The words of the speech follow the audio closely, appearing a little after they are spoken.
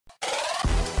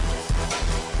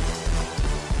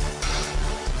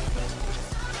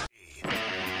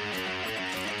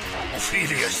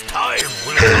Furious time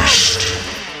will come.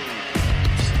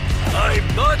 I'm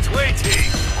not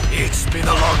waiting. It's been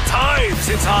a long time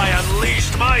since I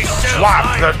unleashed myself.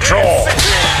 Swap the troll.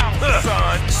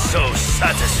 So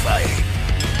satisfying.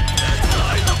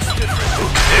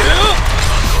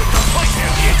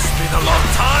 It's been a long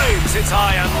time since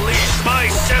I unleashed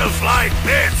myself like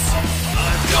this.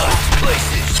 I've got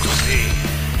places to be.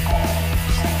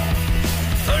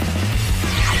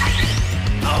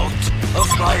 Out of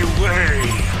my way.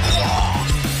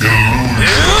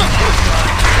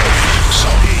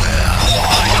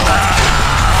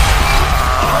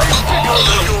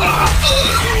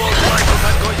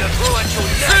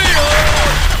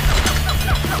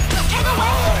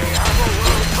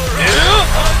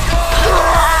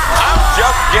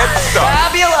 Just get started.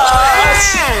 Fabulous!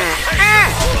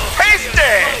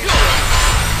 Tasty!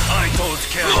 I don't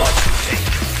care what you think.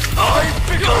 I'm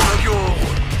bigger than you.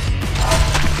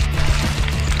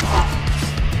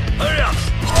 Hurry up!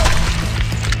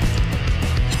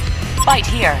 Fight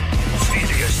here.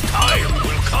 Furious time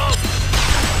will come.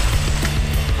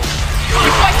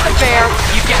 You fight the bear,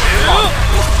 you get fucked.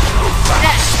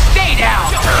 Stay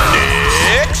down!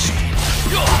 Next.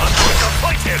 I'm going to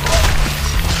fight him.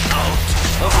 Out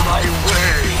of my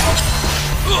way.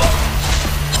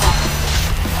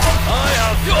 I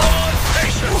have your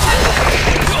patience.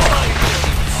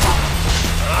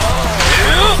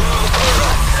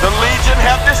 The Legion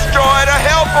have destroyed a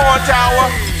Hellborn tower.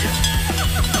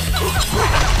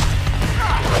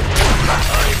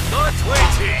 I'm not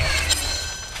waiting.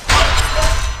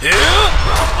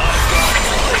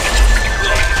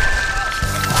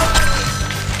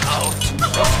 Out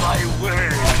of my way.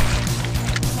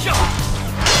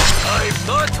 I'm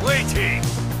not waiting.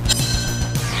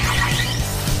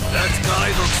 That guy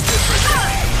looks different.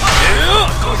 I'm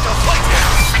going to fight him.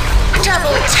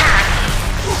 Double tap.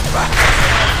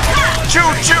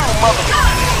 Choo-choo, mother.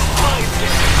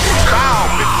 Bow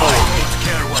before. I don't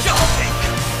care what you think.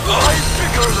 I'm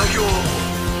bigger than you.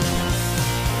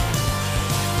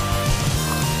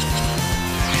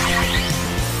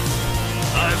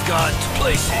 I've got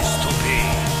places to be.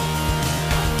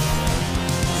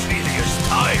 Furious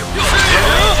time. The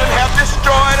Legion have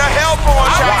destroyed a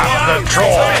Hellborn tower. The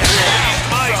troll.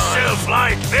 Myself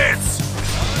like this.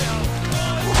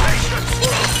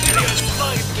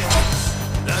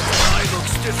 That guy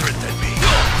looks different than me.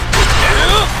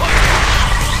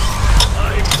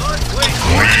 I'm not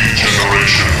waiting.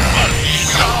 Regeneration.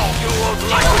 You won't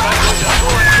like what I'm going to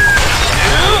do.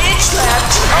 It's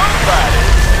left. Somebody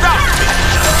stop me.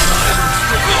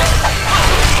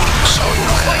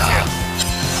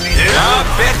 I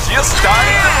bet you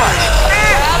started the fight.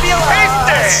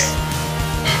 Fabulous!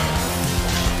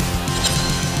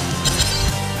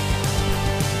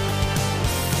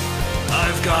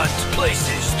 I've got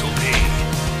places to be.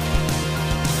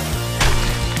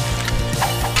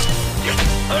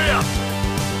 Hurry up!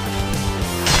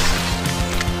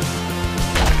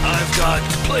 I've got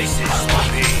places to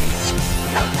be.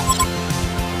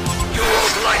 You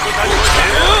won't like what I'm going to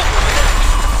do.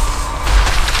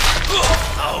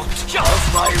 Out of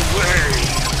my way.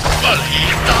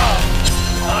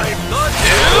 I'm not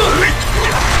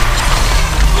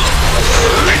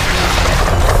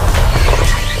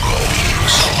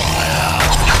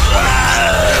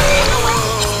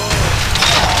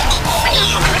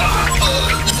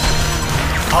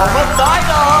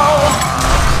Homicidal!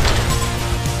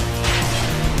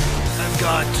 I've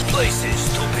got places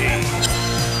to be.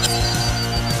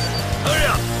 Hurry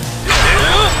up!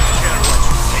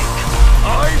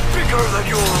 I'm bigger than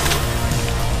you.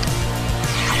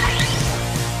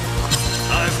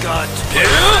 I've got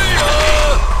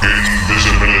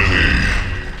Invisibility.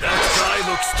 That guy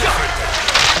looks different.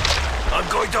 I'm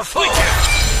going to fight him.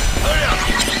 Hurry up!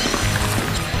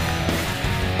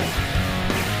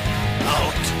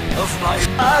 Out of my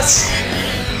Us!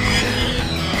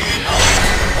 out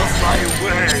of my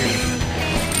way.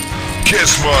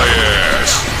 Kiss my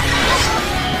ass.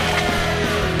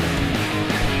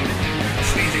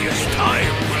 Furious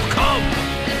time will come.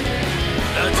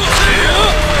 That's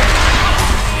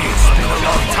It's been a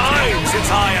long time since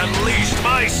I unleashed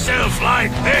myself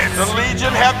like this. The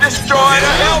Legion have destroyed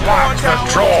a Hellborn Swap the tower.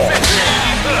 troll.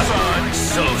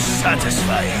 So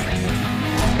satisfying.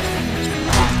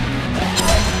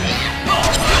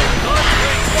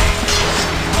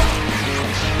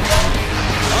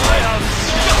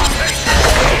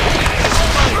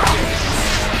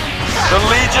 The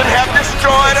Legion have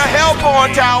destroyed a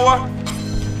Hellborn tower.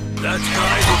 That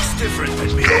guy looks different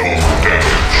than me.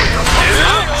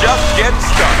 Just get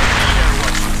started.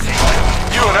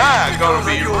 You and I are gonna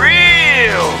be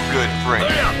real good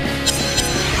friends. Hurry up!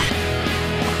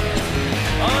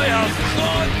 I have no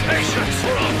patience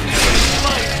for a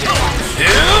light games.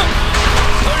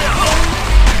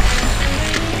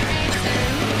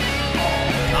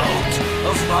 Out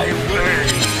of my way.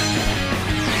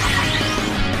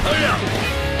 Hurry up.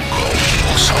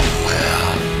 Go somewhere.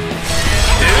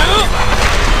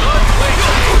 Not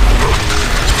waiting.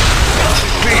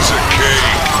 Piece of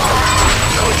cake.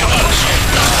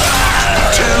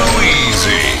 Too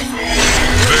easy.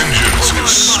 Vengeance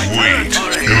is sweet.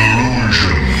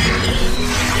 Illusion.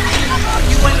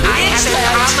 I have a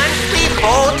common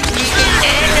people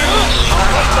enemy.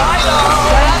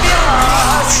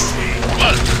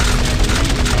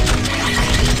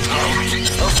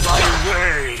 Of my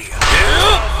way.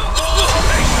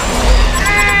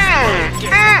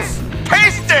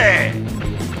 Tasty!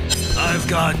 I've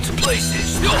got places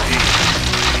to be.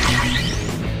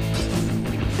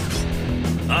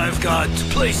 I've got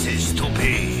places to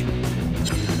be.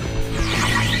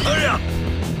 Hurry up!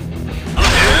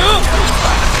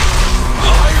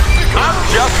 I'm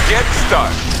just getting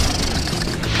started.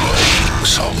 I've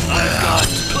Somewhere. got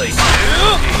places to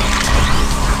be.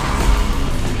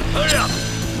 Hurry up!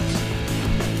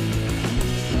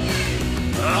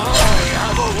 I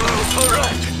have a world to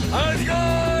wreck! I've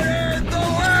got in the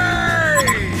way!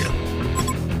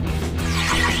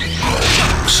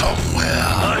 Somewhere.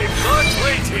 I'm not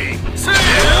waiting! See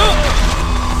you!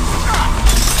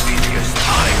 Tedious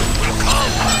time will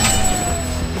come!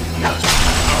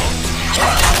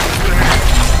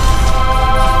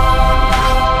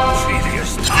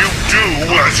 Tedious You time! do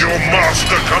as your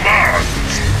master commands.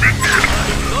 I'm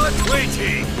not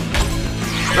waiting!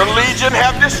 The Legion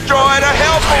have destroyed a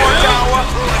Hellborn tower.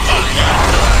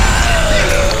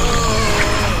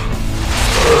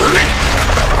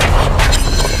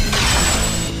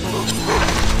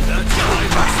 That guy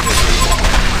must be.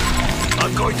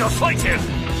 I'm going to fight him!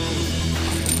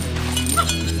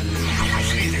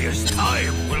 Tedious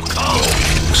time will come!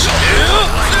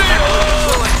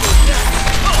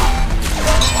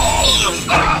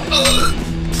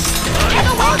 I'm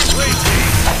not waiting!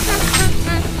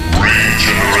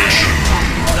 Regeneration.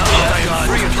 Now that I got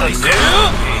places,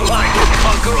 I can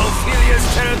conquer Ophelia's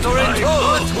territory too! I'm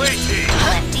not waiting!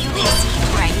 What do we see,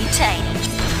 Righty Tighty?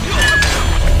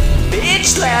 Bitch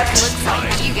slapped. Looks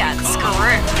like you got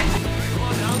screwed.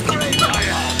 Great I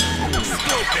am!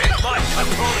 Stupid, my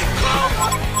controlling crown!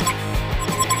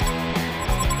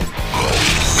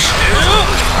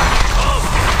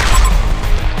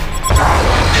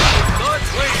 Not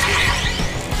waiting!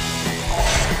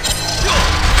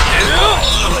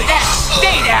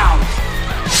 Stay down.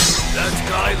 That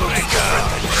guy looks good!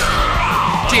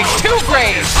 Dig 2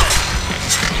 graves.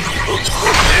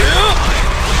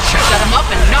 Shut him up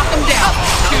and knock him down.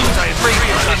 2, 3.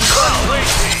 Not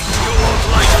waiting! You won't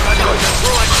like it, I'm going to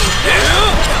throw at you!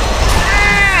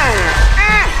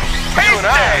 You and I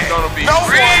are gonna be no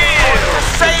one to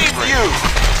save you.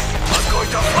 I'm going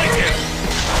to fight him!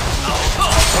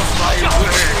 Out of my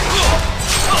way!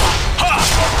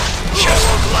 You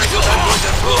won't like it, I'm going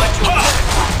to throw at you!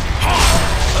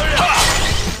 Hurry up!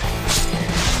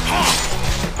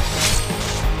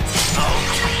 Out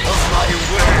of my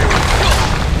way!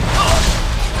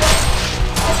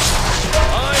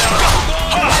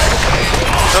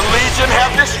 The Legion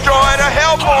have destroyed a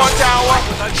Hellborn tower.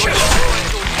 I'm going to throw at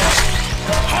you!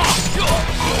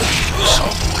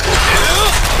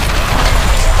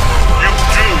 You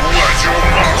do as your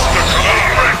master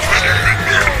commands.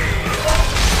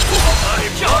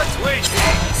 I'm not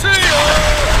waiting! See ya!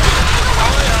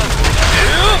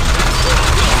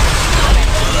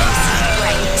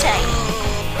 Righty Tighty.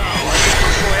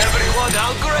 Show everyone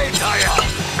how great I am!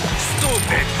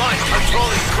 Stupid,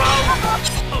 mind-controlling crowd!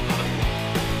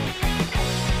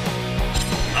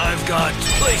 I've got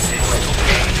places to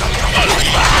be.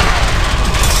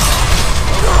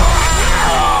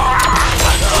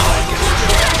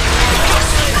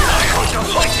 I'm going to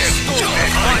fight him!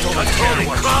 Stupid, mind-controlling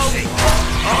crowd!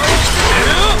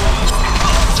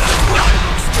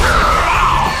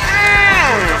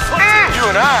 You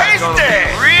and I are gonna be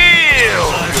real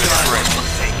good friends.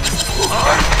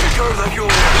 I'm bigger than you!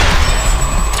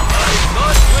 I'm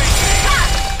not waiting!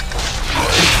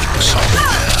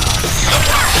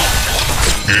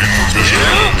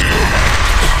 Invisibility.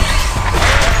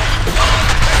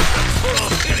 For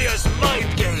Ophelia's mind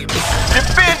games!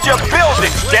 Defend your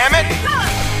buildings, damn it!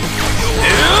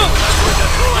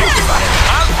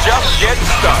 I'm just getting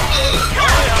started.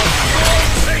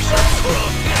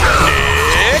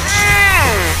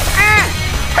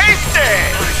 Tasty!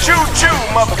 Choo-choo,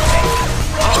 motherfucker!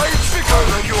 I'm bigger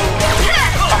than you!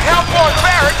 A Hellborn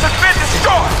barracks has been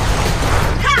destroyed!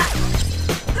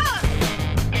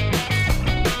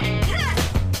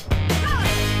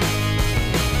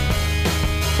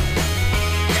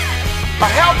 A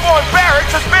Hellborn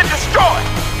barracks has been destroyed!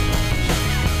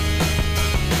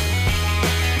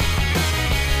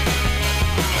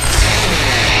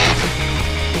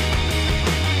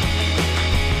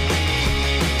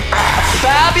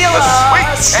 Fabulous! A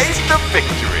sweet taste of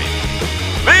victory!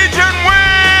 Legion